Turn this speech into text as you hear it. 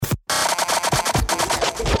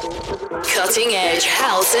Cutting edge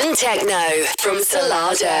house and techno from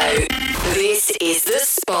Solardo. This is The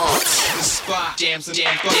Spot. The spot. Jams in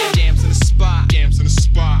the spot. Jams in the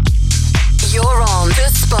spot. You're on The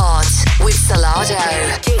Spot with Solardo.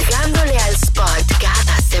 Llegándole al spot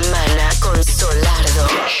cada semana con Solardo.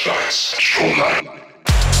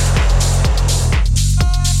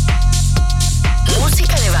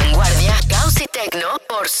 Música de vanguardia, house y techno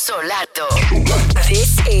por Solardo.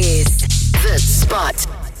 This is The Spot.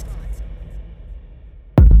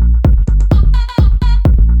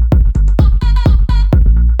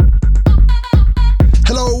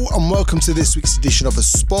 Hello and welcome to this week's edition of The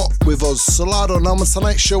Spot with us, Solardo. Now on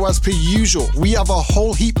tonight's show, as per usual, we have a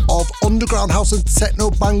whole heap of underground house and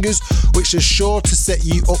techno bangers which are sure to set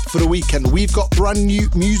you up for the weekend. We've got brand new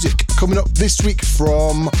music coming up this week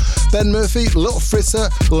from Ben Murphy, Little Fritter,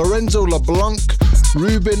 Lorenzo LeBlanc,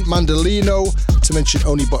 Ruben Mandolino, to mention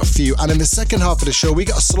only but a few. And in the second half of the show, we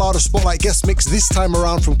got a Solardo Spotlight guest mix this time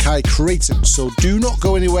around from Kai Creighton. So do not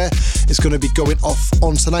go anywhere. It's going to be going off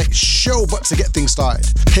on tonight's show. But to get things started,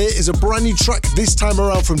 here is a brand new track this time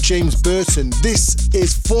around from James Burton. This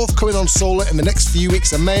is forthcoming on Solar in the next few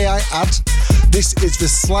weeks. And may I add, this is the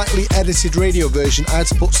slightly edited radio version I had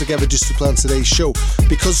to put together just to play on today's show,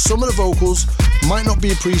 because some of the vocals might not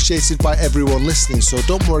be appreciated by everyone listening. So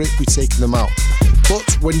don't worry, we're taking them out.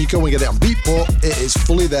 But when you go and get it on Beatport, it is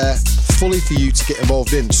fully there, fully for you to get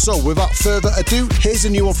involved in. So without further ado, here's a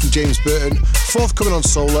new one from James Burton, forthcoming on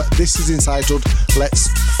Solar. This is entitled Let's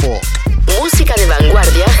Fork. Música de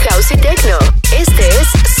vanguardia, house y techno. Este es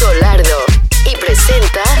Solardo y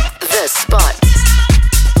presenta The Spot.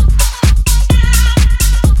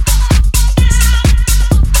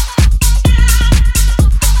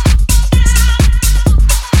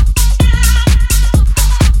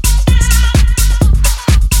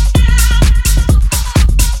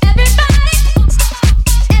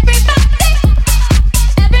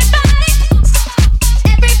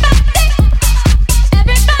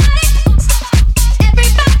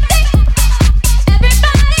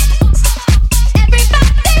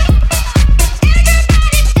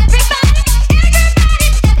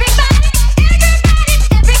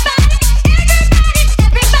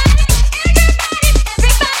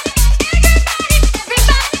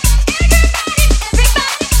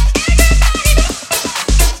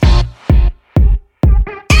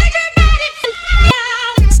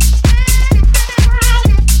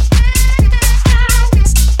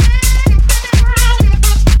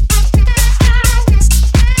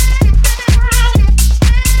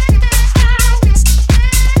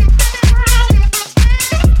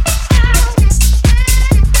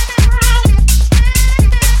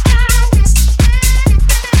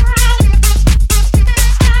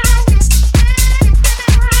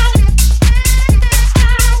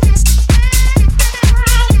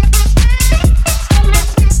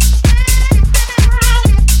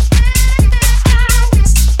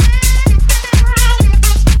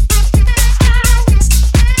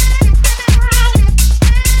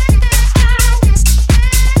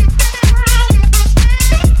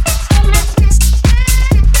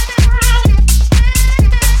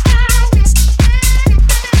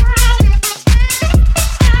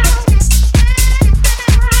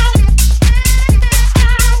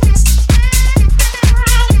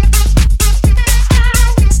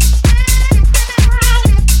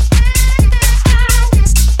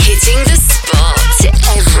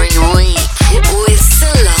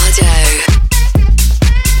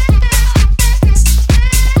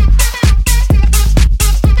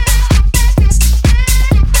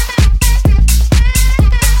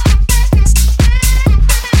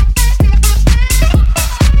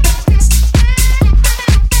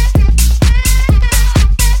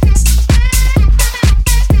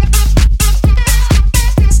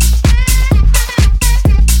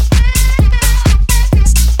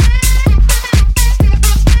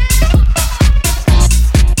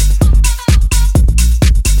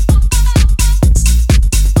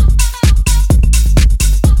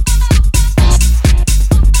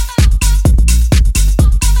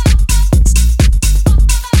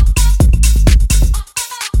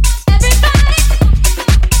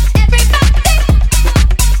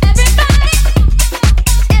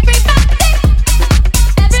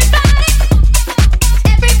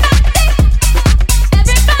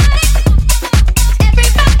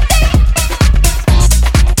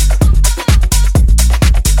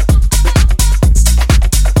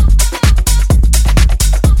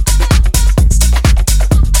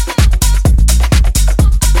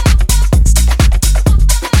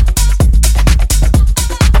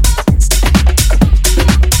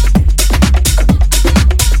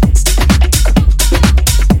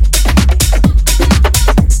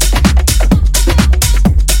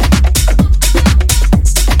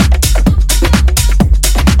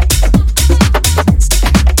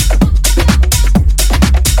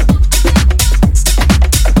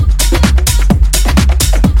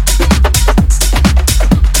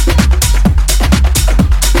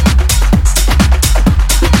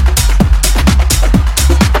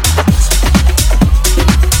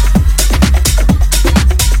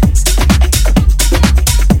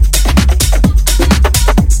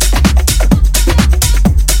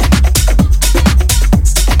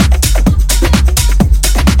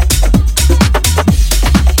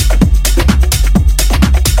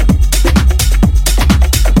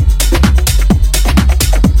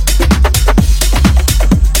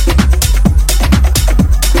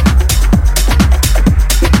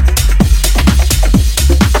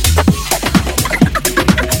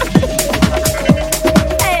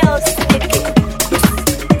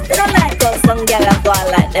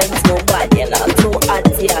 them too bad, you know, too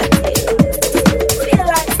anti. Feel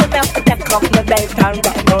like some have to take off my belt and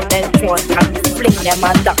wrap round them throat and fling them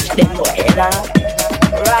and duck them away, you know.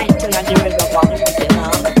 Right in the river bank, you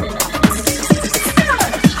know.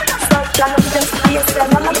 So can we just face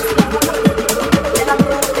them up?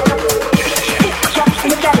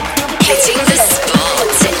 Hitting the spot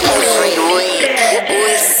every week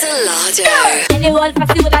with Solardo. Anyone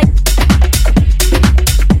fuck you like?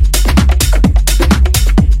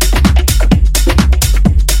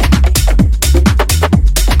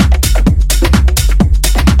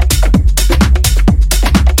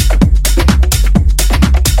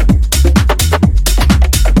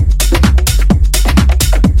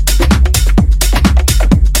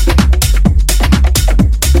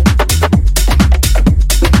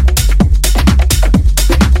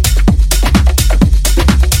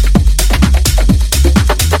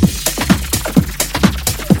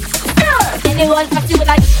 Anyone fuck you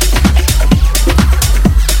like?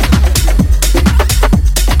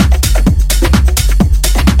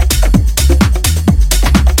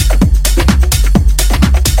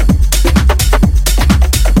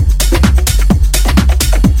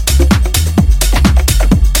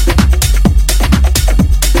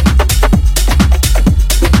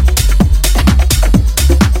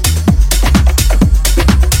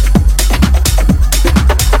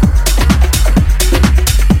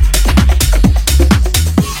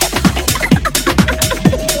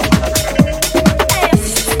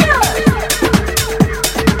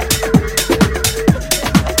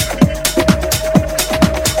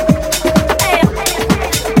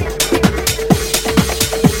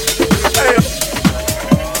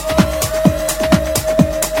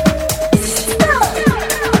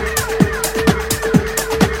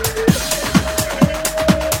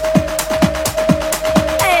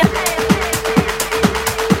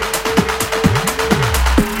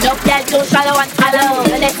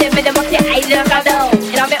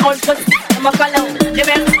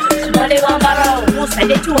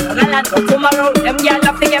 Tomorrow, them girls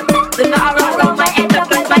are figure. Do not around my head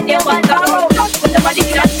up and my dear one tomorrow. Put the body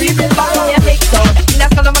in a street and borrow. Yeah, big dog. In a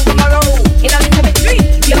Solomon tomorrow. In a little bit tree.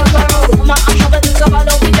 You don't borrow. I'm a bit of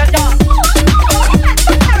follow with your dog.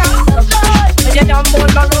 When you're down,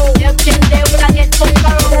 more borrow. Them kids, they will not get full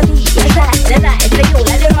borrow. Then I say you.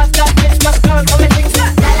 Let the rust got Christmas girl come and drink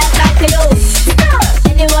that. That's like to you.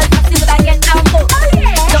 Anyone talk to you like get down for.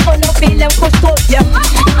 Don't no feel them push to you.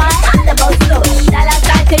 I'm about to know. That's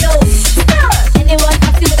like to you. Anyone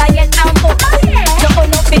talk to you like get down for. Don't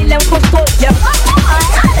no feel them push to you.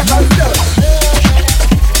 I'm about to know.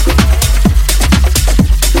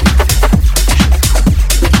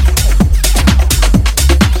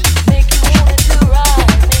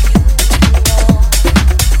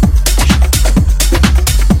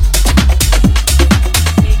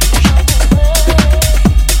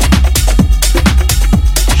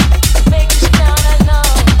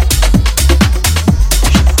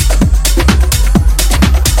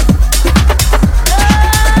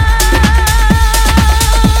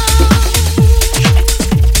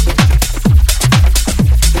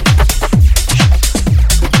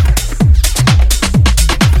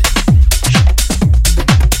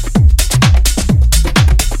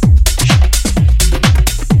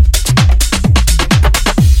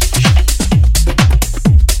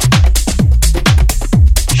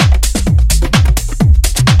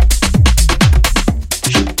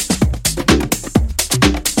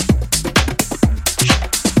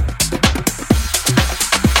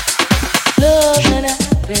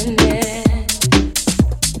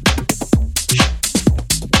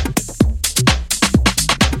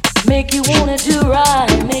 Make you wanna do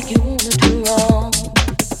right, make you wanna do wrong.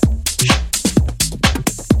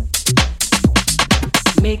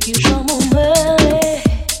 Make you come on early,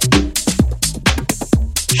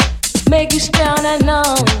 make you stand and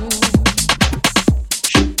numb.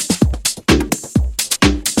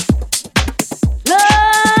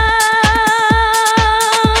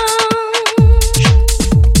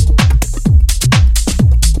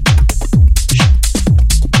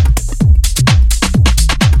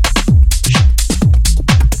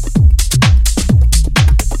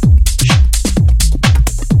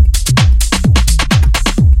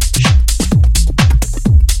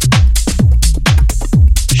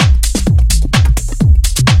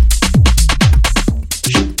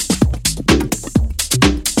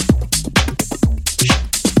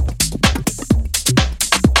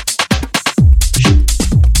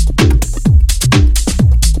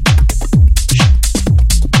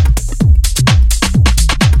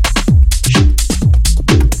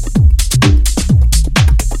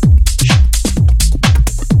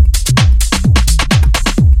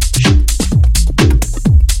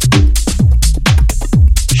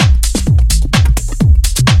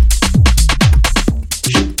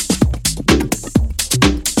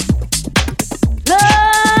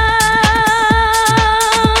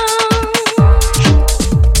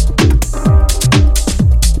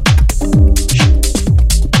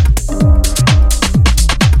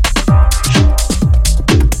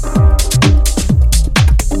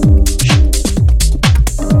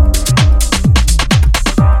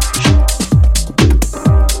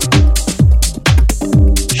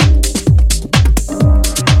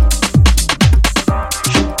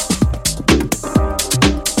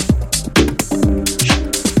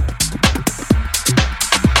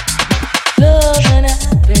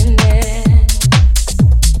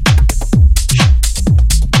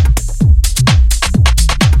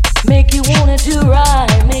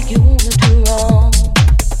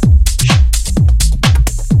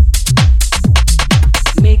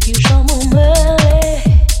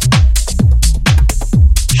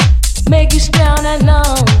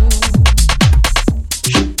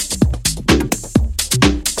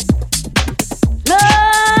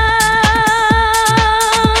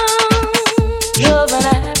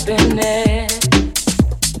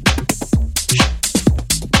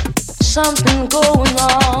 something going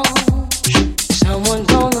on.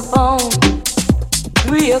 Someone's on the phone,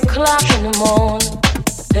 3 o'clock in the morning.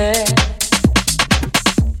 Yeah.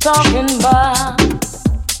 Talking about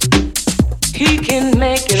he can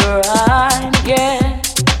make it right, yeah.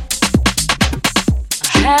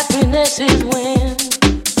 Happiness is when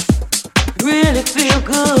you really feel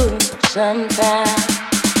good sometimes.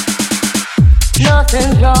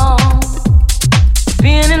 Nothing's wrong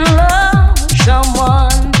being in love with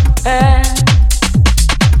someone, yeah.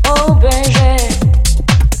 Oh baby,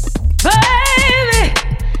 baby.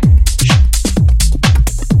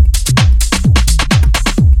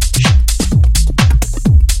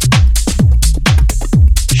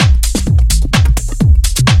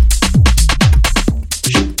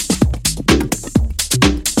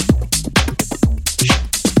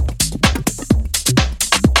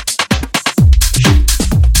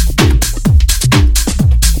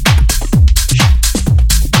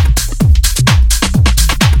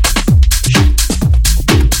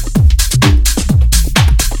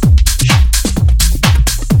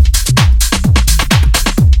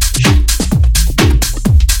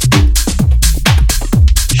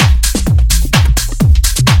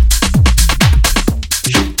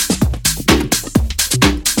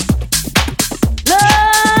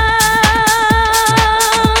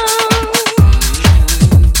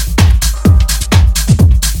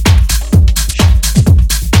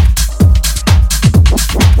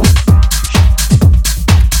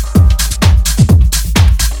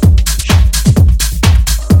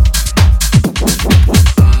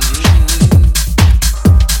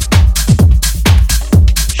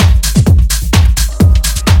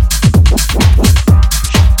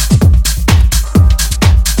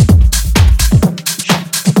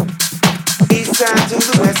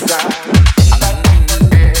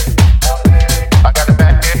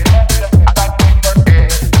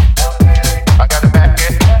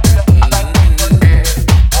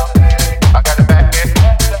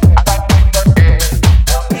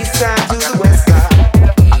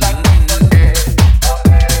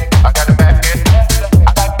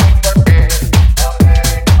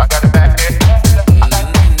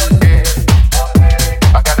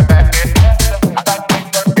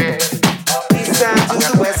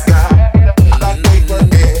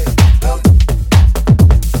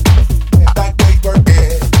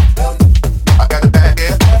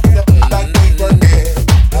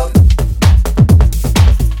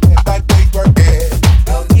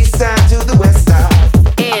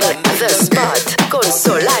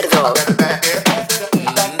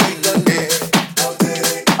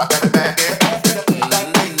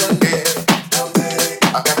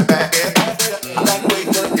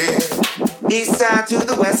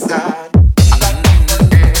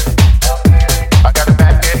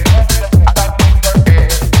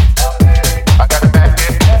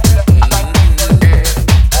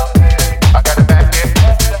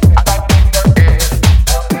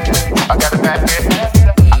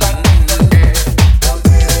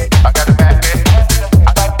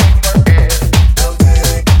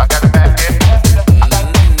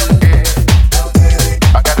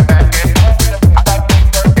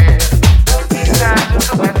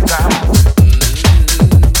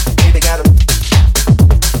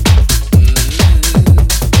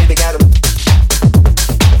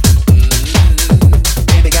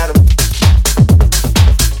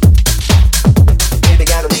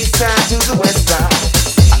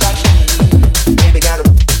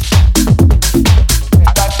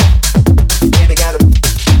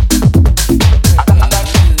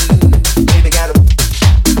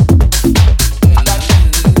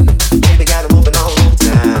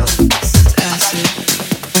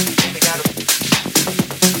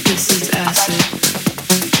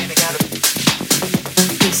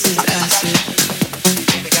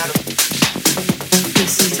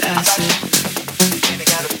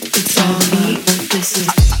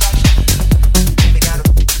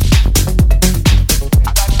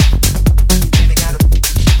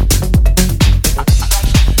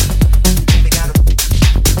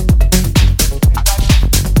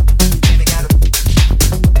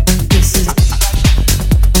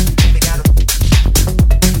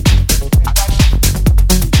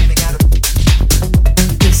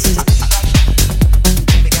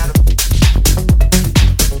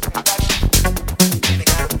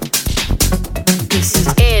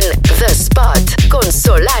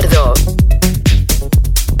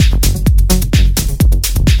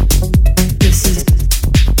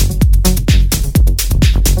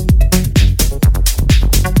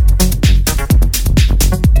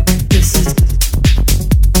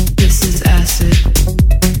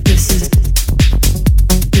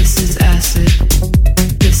 This is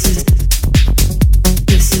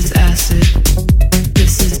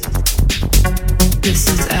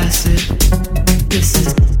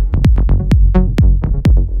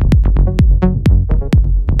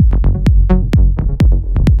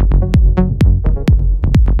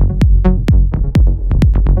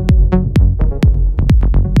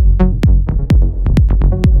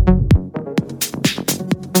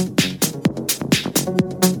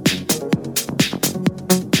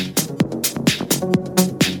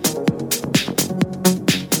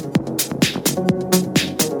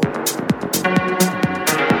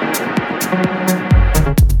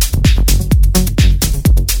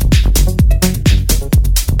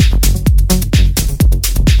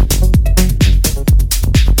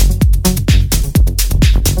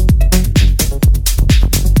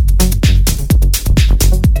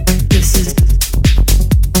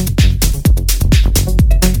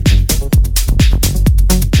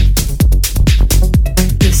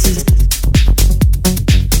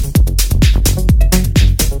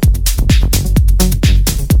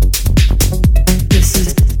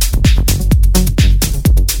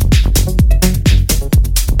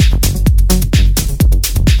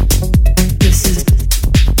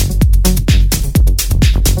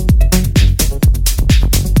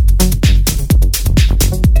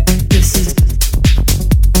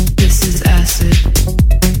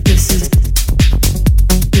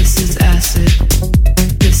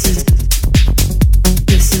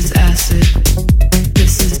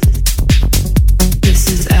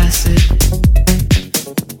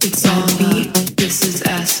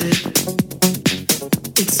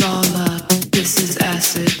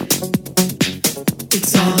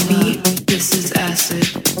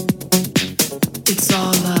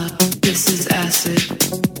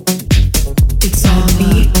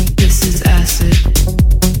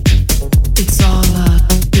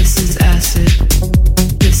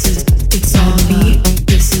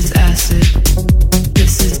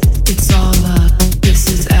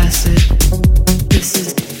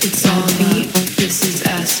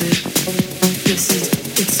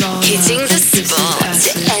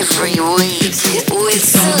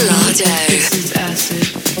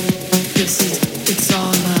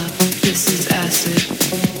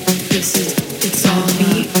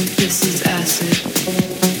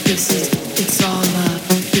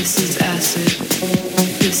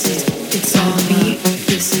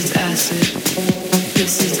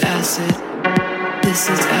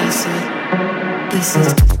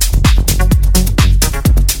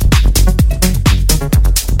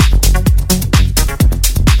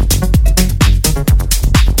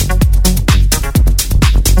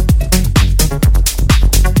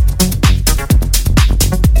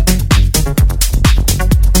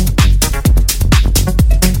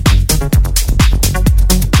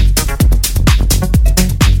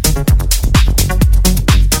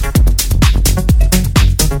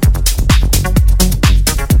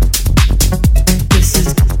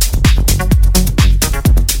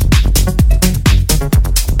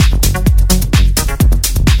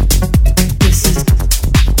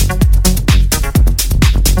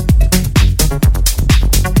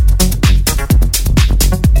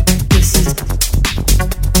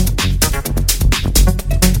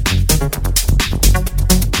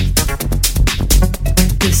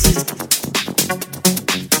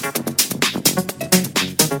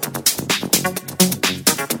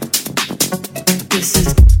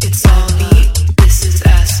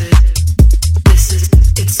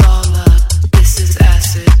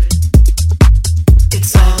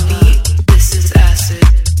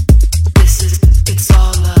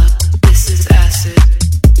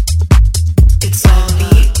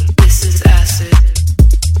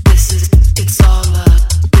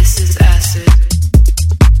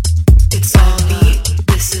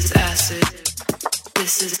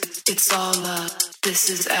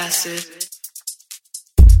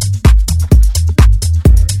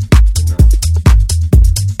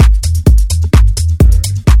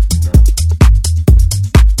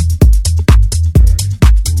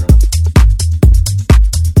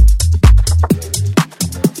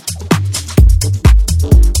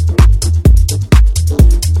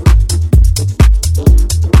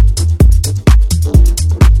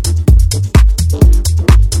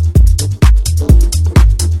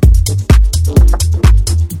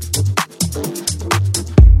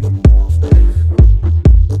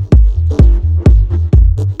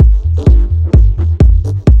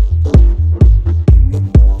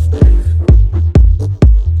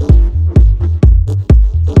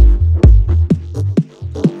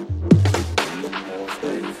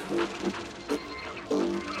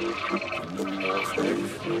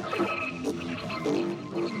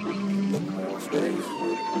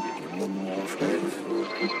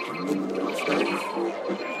Space.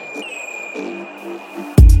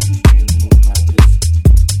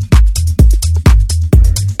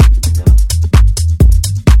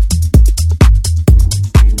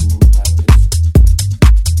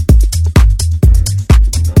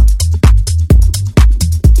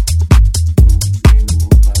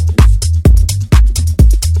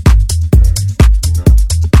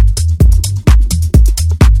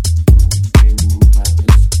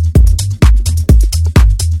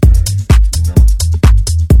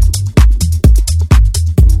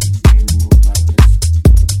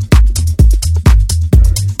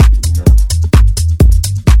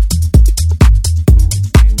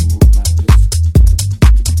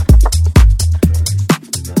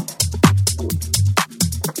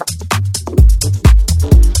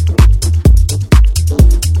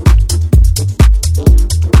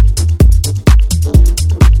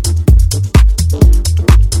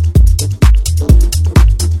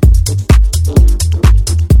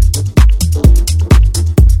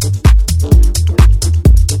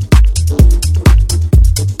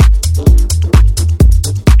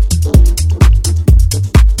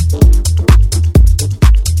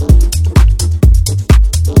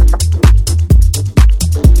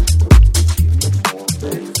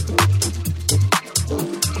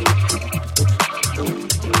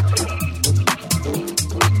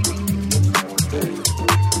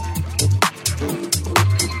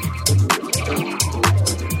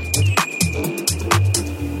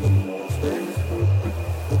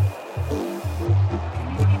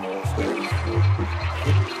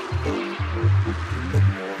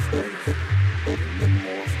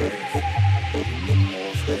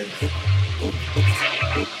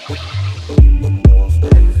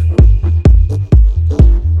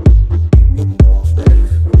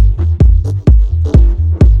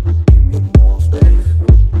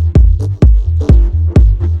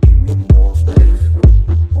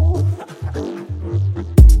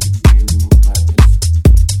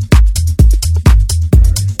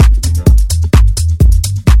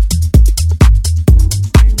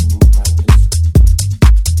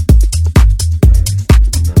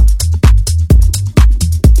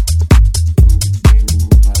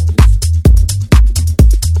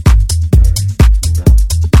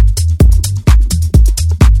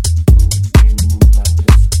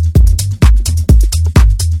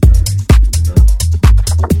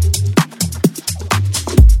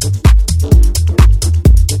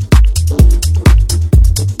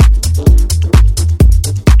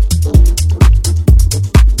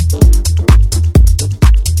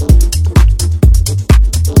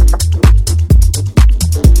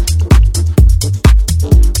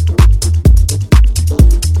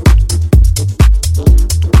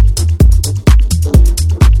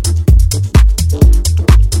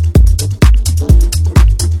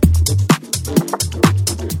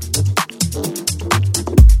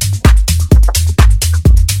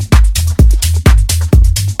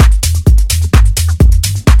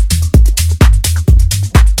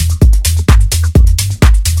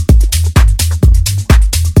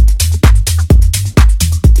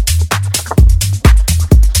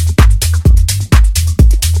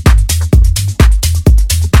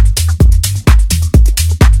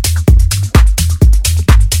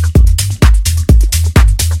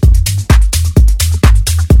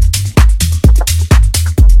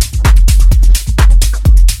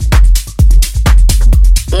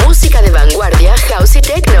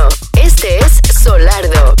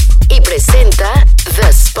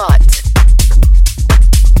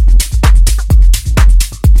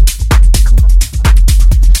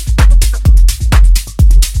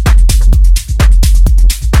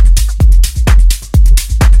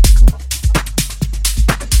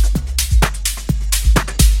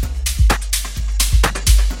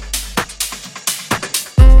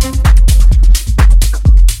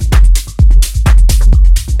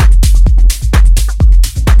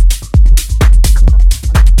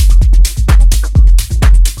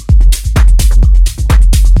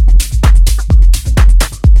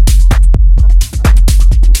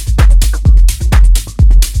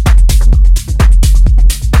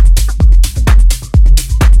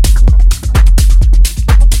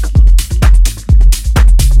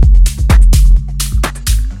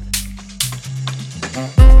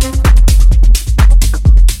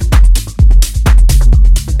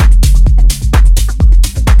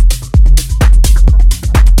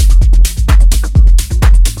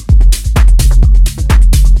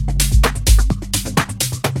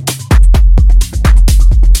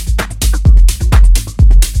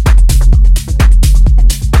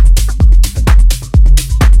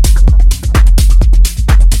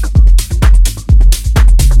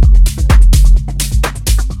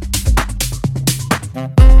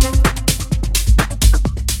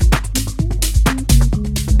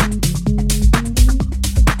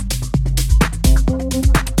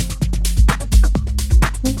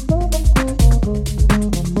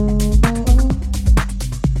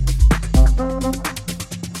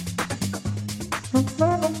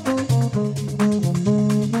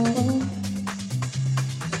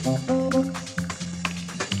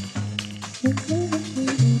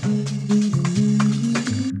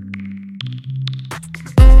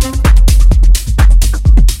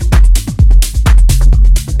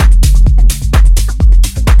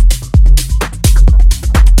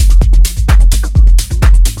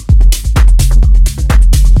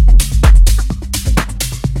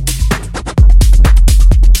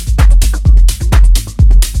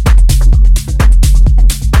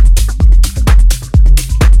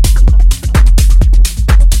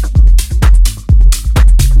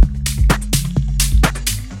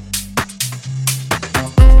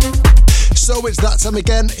 So it's that time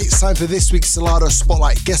again. It's time for this week's Solardo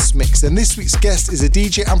Spotlight Guest Mix. And this week's guest is a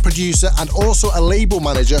DJ and producer and also a label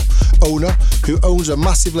manager, owner, who owns a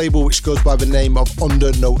massive label which goes by the name of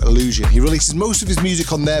Under No Illusion. He releases most of his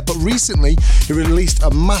music on there, but recently he released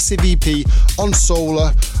a massive EP on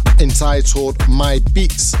Solar entitled My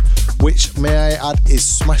Beats, which, may I add, is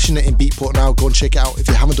smashing it in Beatport now. Go and check it out if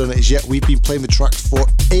you haven't done it as yet. We've been playing the track for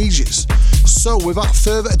ages. So without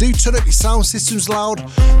further ado, turn up your sound systems loud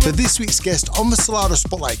for this week's guest on the Solardo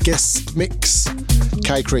Spotlight Guest Mix,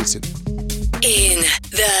 Kai Creighton. In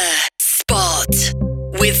the spot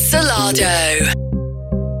with Solardo.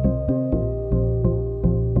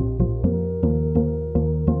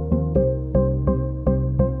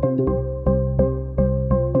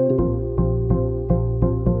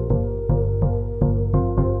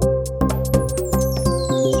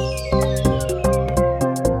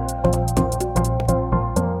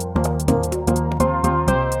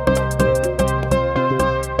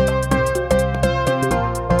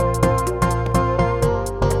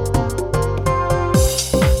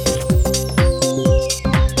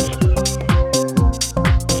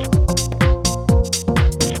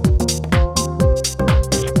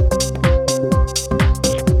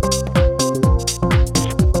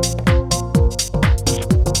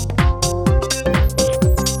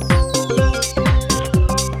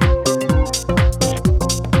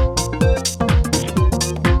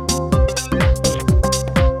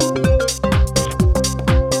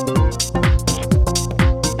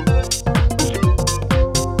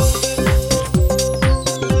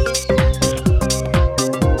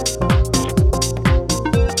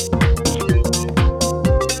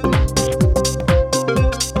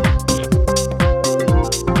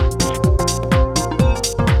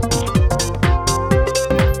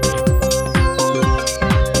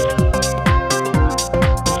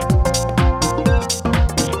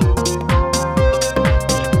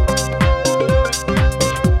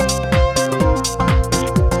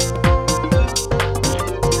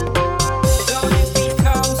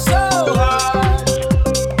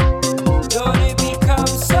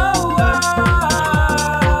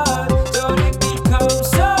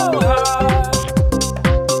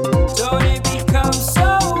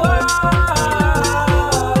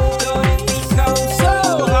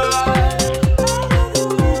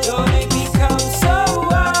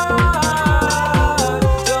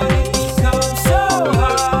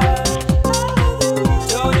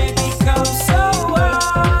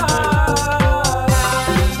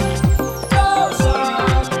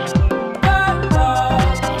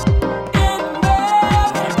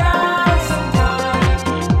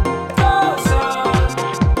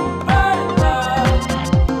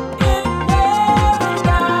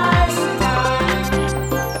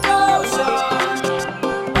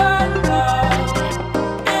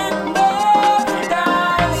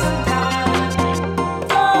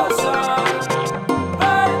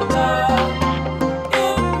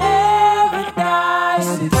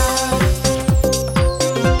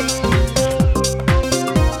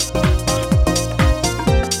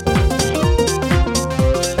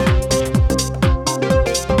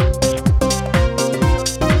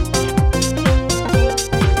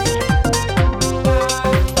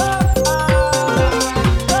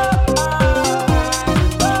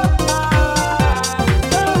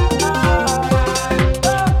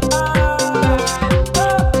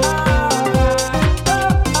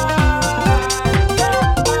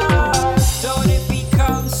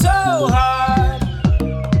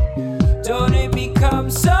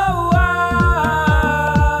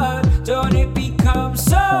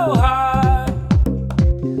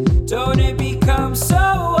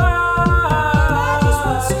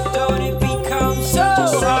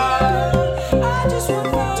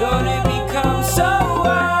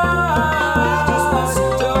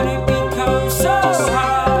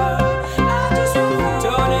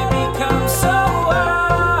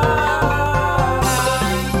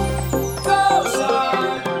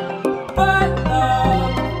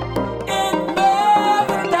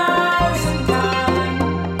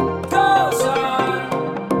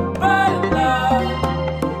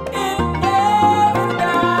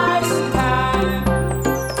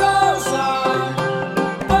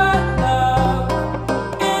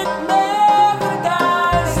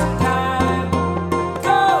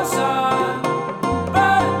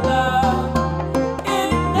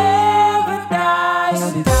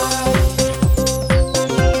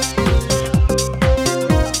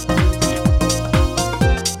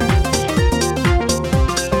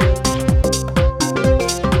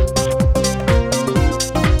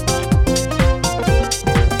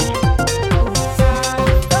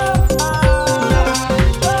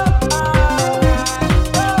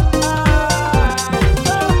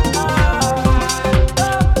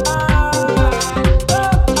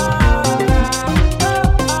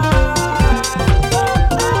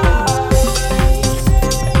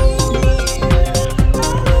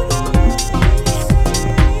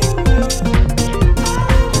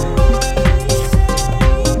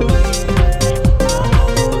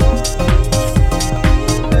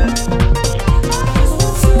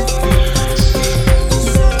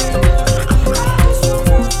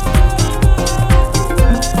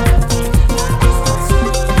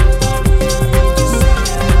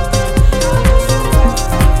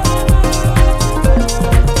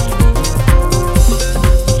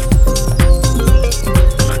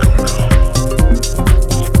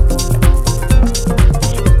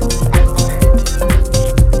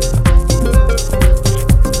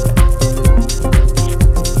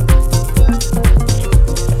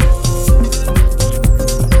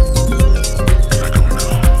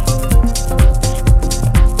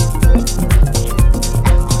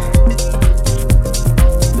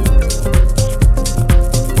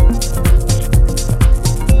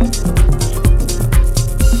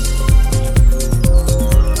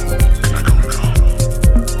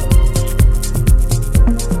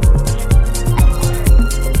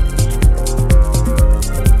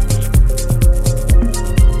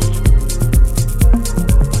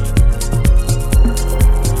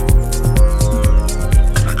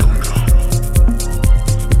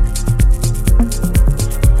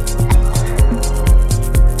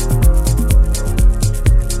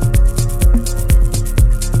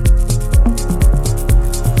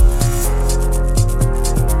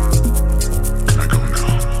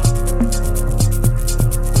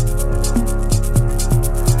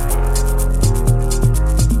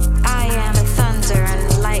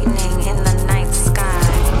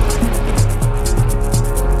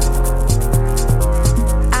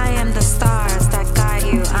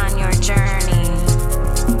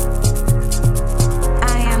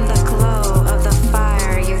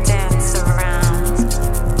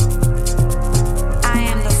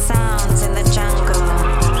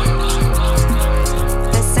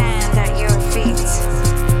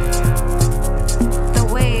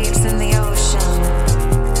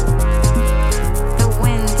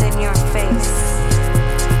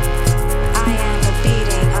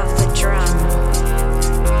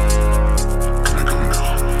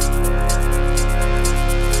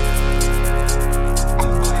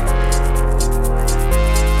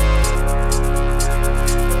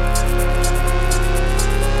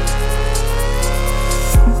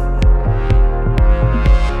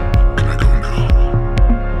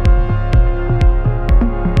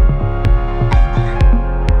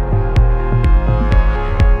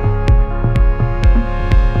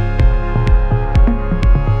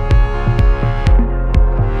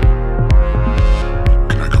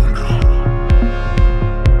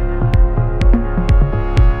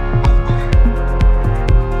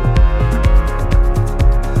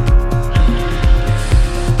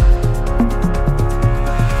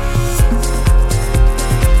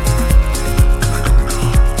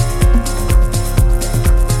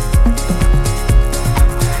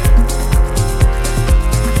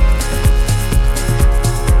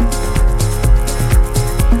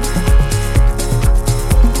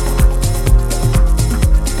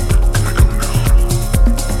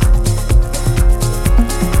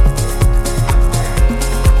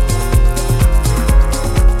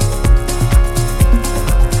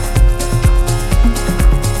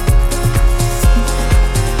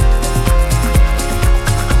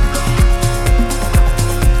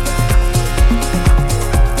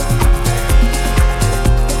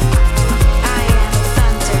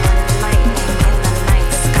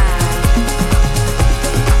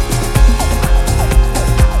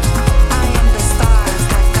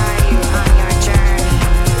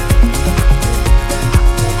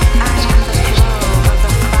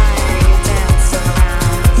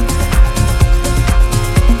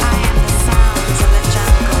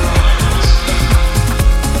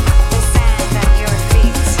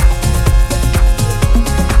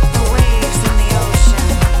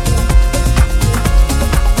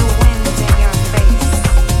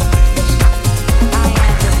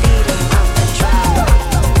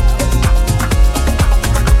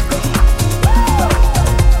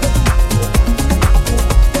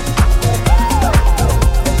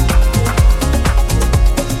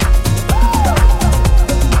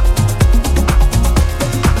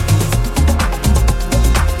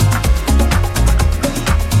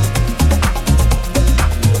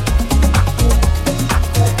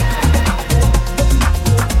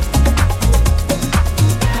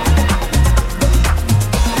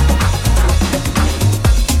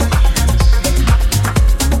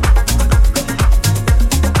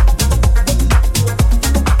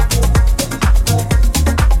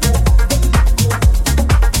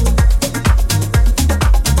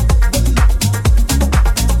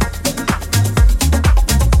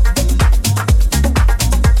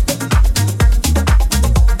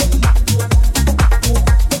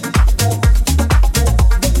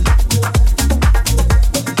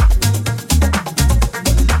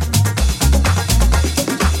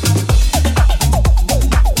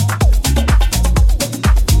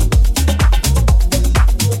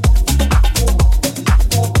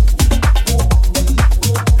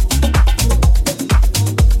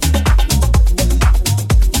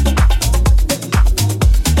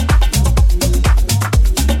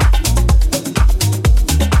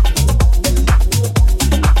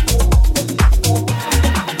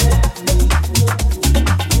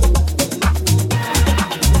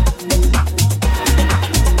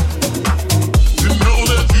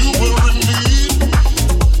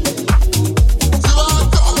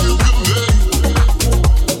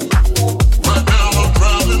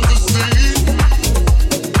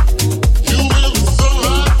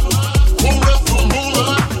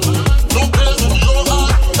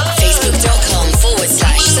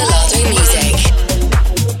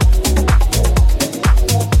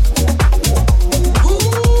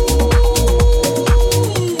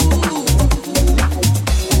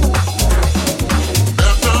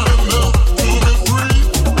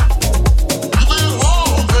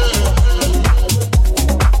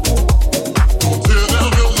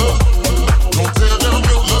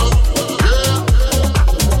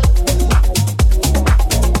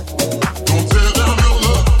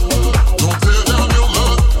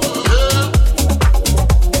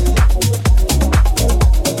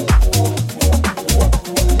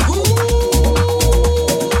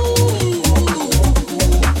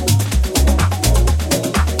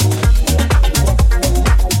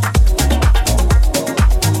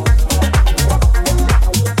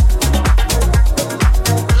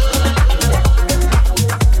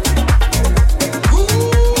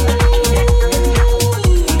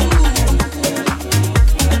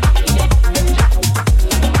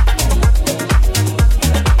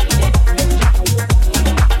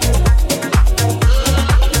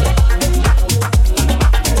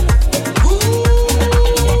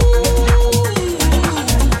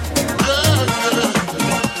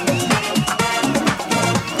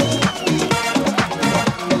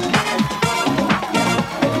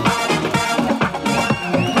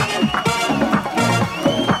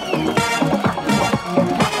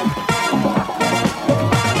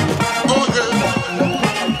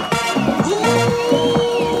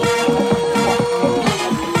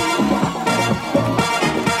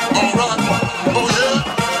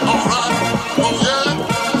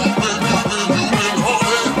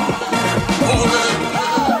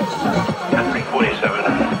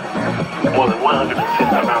 more than 150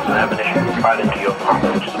 rounds of ammunition were fired into your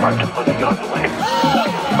apartment, which is about 200 yards away.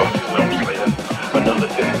 A few moments later, another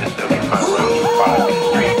 50 to 75 rounds were fired in the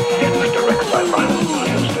street in the direct sideline of the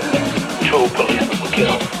newsstand. 2 policemen were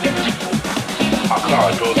killed. Our car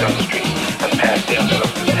drove down the street and passed down the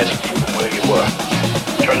heading from where you were.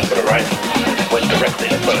 Turned to the right, went directly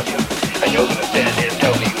in front of you, and you're gonna stand there and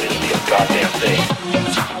tell me you didn't see a goddamn thing.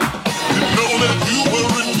 You know that you were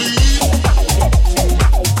in need.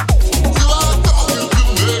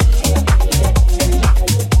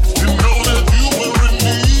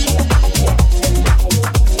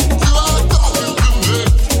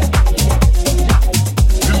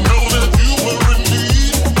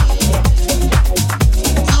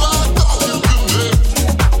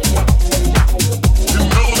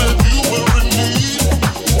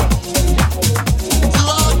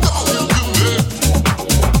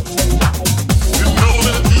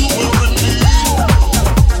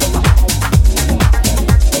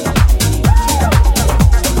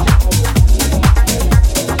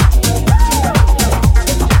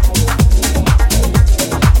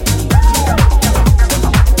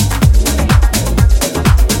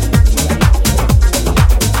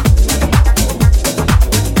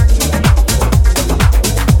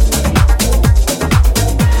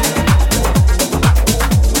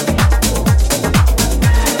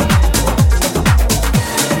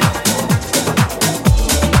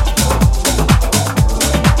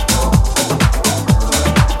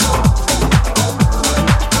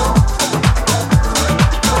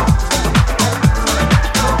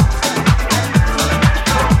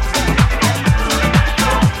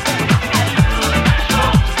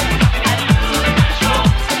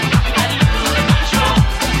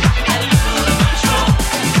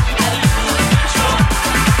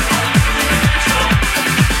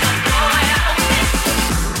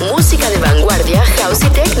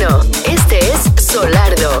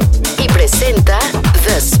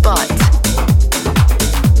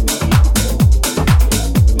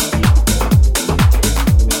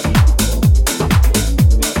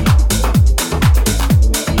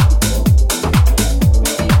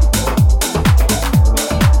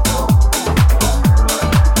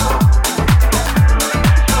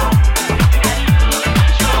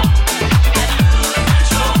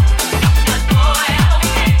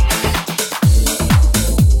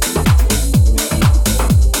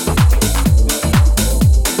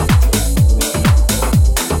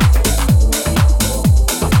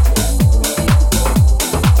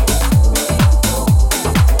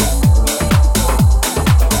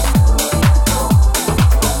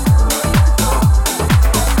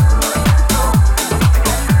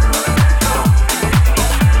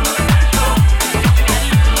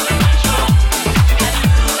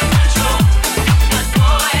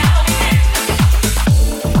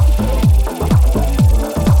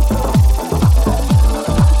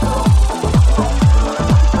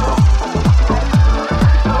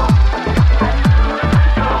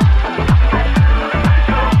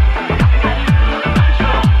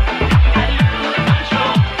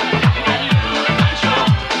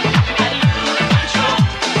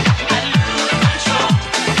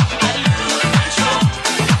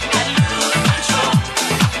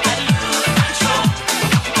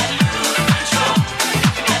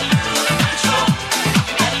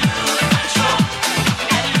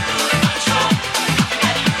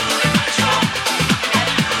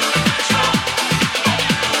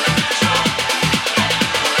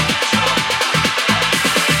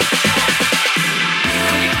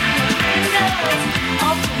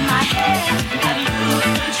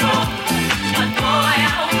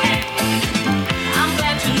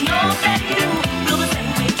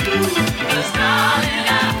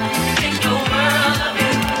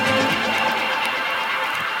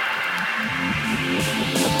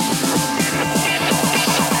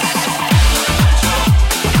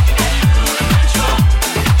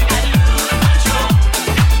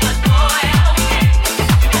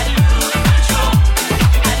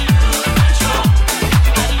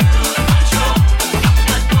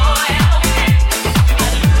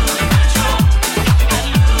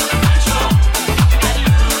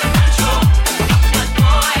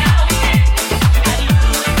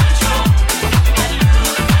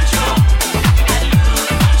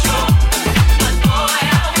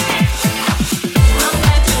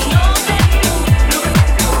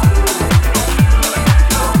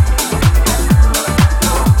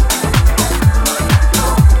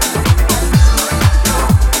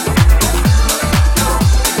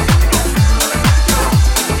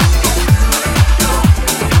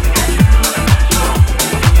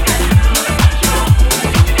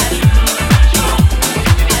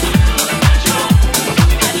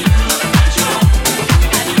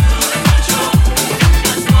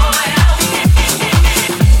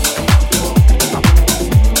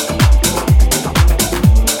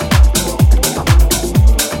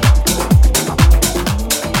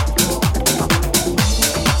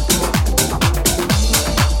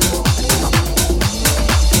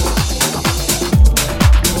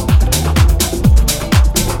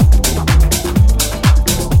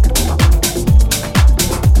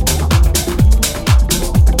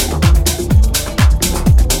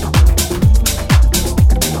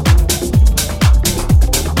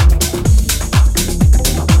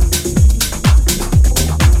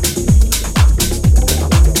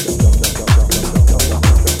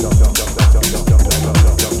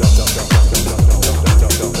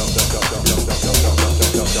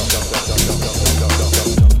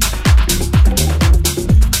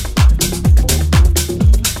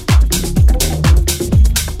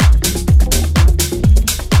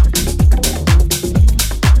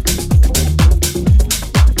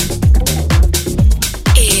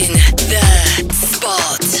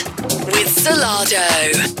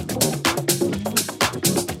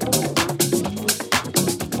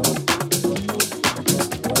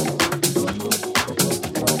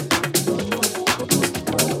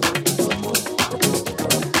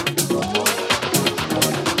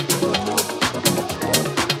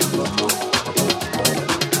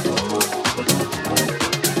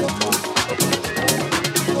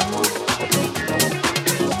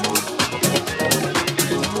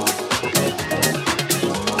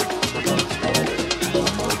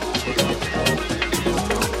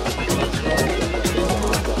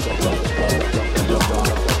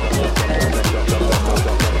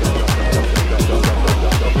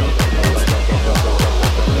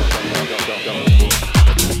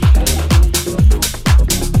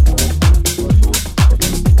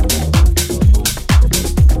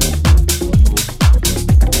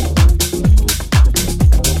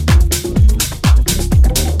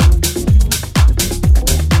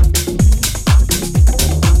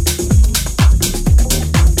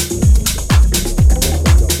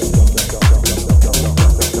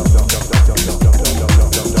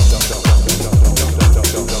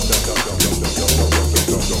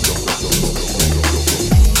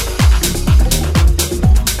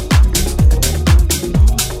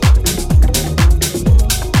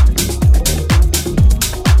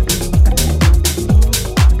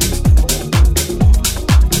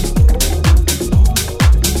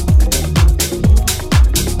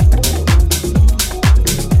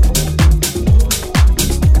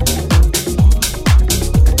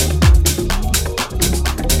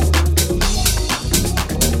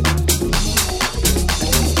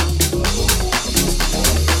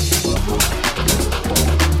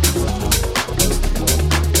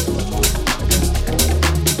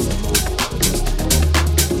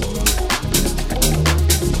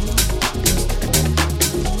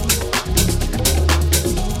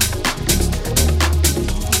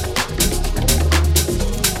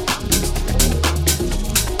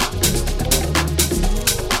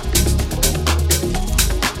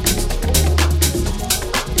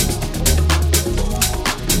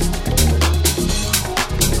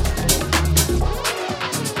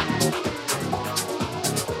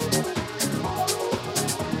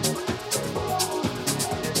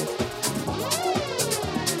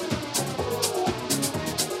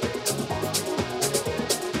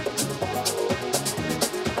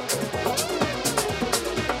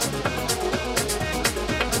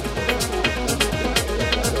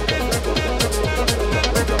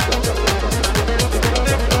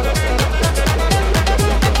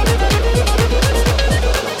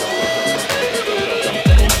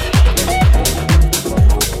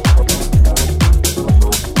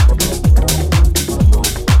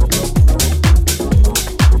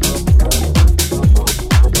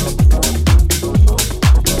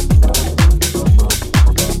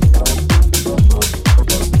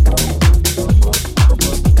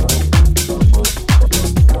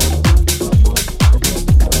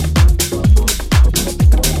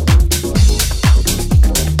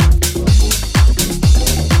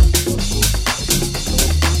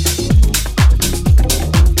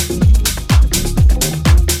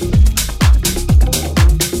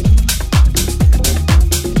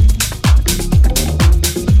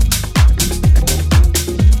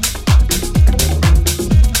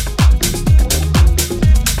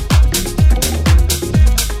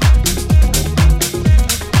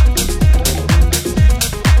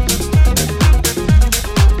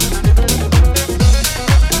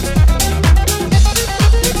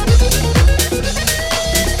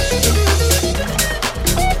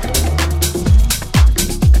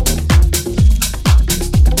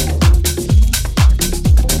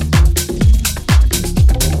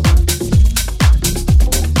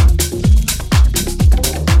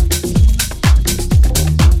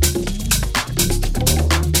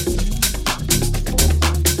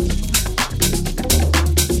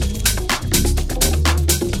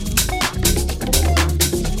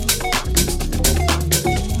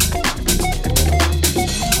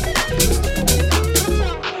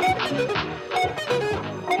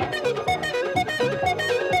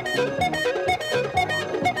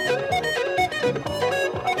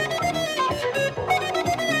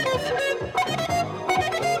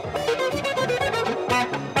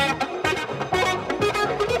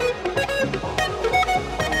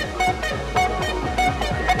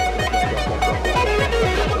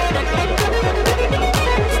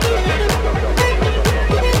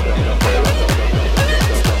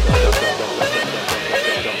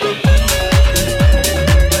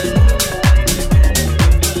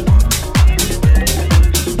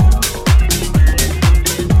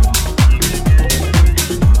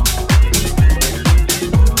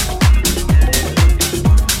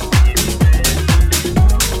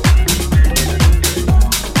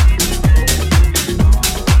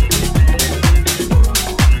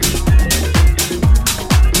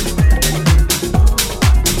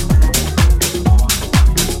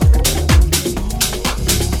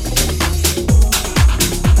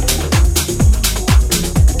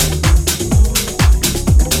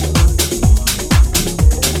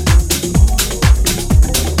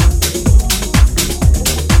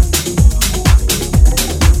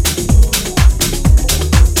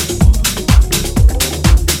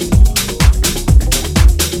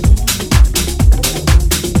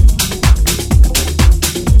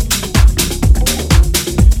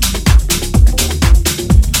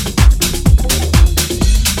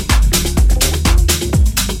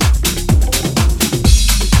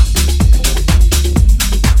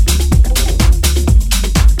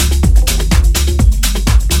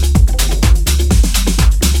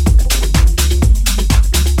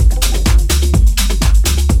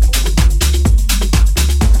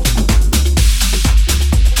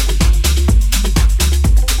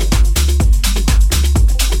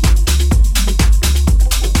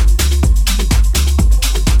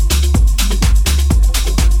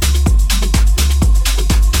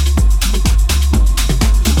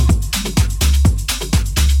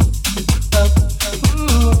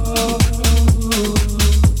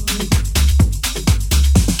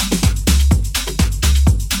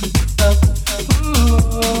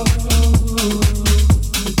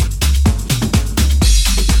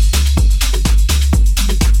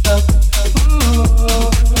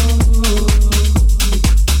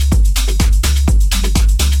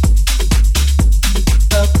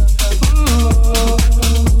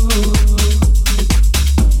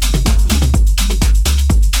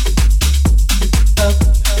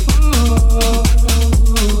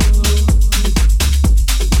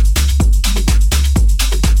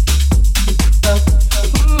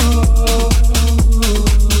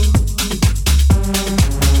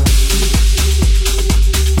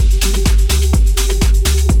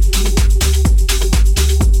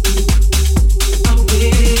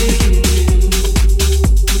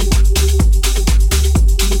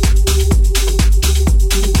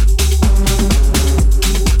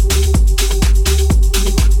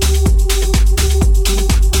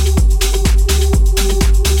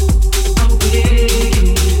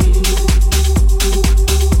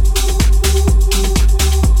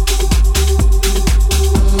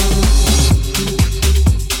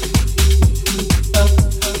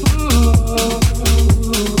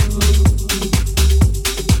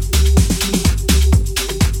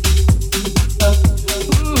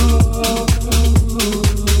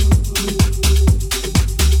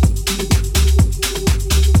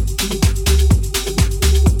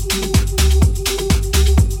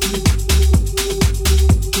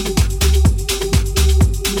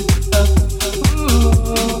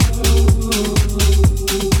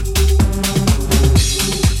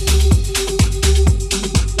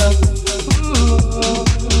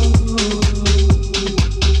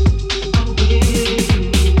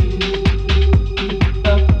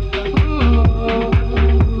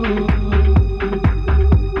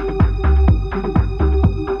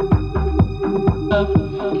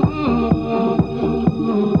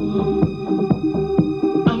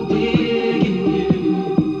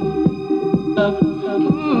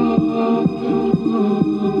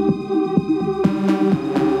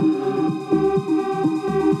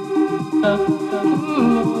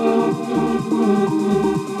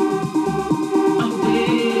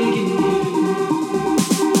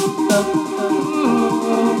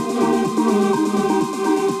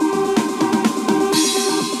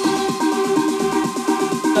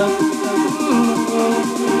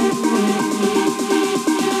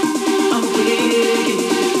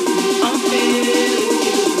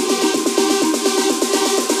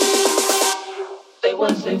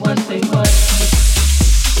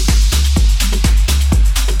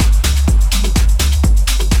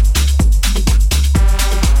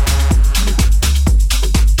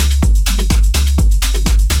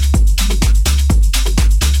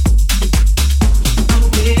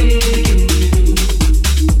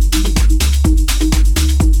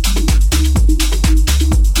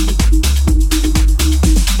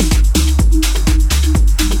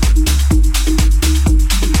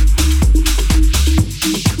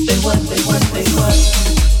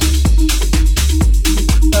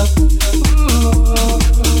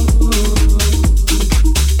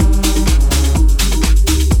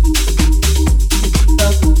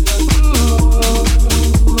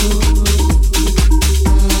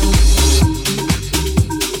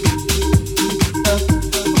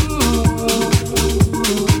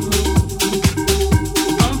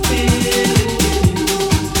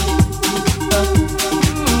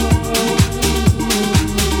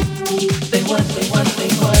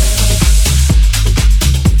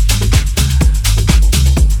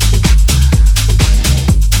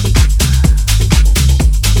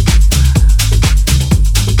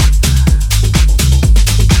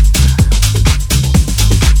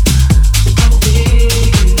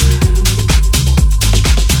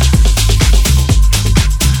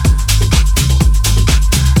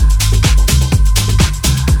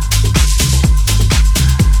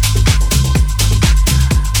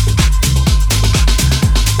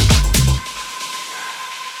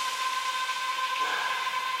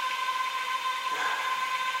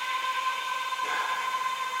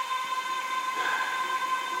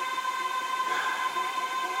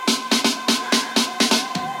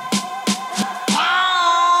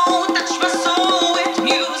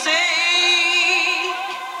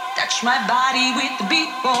 My body with the beat,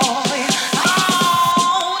 boy.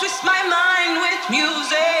 Oh, twist my mind with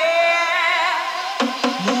music.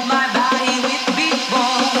 Move my body with the beat,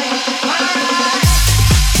 boy. Alright.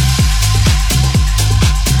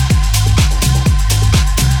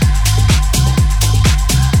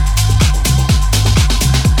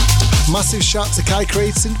 Massive shout to Kai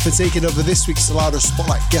Creighton for taking over this week's Solardo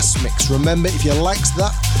Spotlight guest mix. Remember, if you liked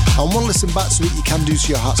that and want to listen back to it, you can do to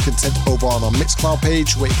your heart's content over on our Mixcloud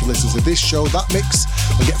page, where you can listen to this show, that mix,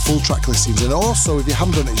 and get full track listings. And also, if you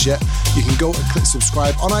haven't done it yet, you can go and click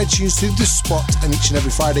subscribe on iTunes to The Spot, and each and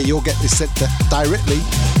every Friday you'll get this sent directly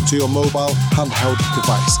to your mobile handheld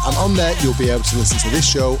device. And on there, you'll be able to listen to this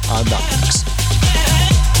show and that mix.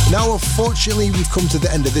 Now, unfortunately, we've come to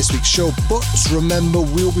the end of this week's show, but remember,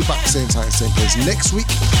 we'll be back same time, same place next week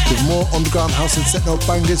with more underground house and techno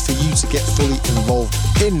bangers for you to get fully involved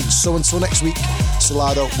in. So until next week,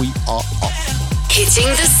 Solardo, we are off. Hitting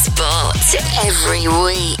the spot every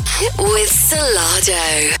week with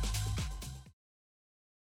Solardo.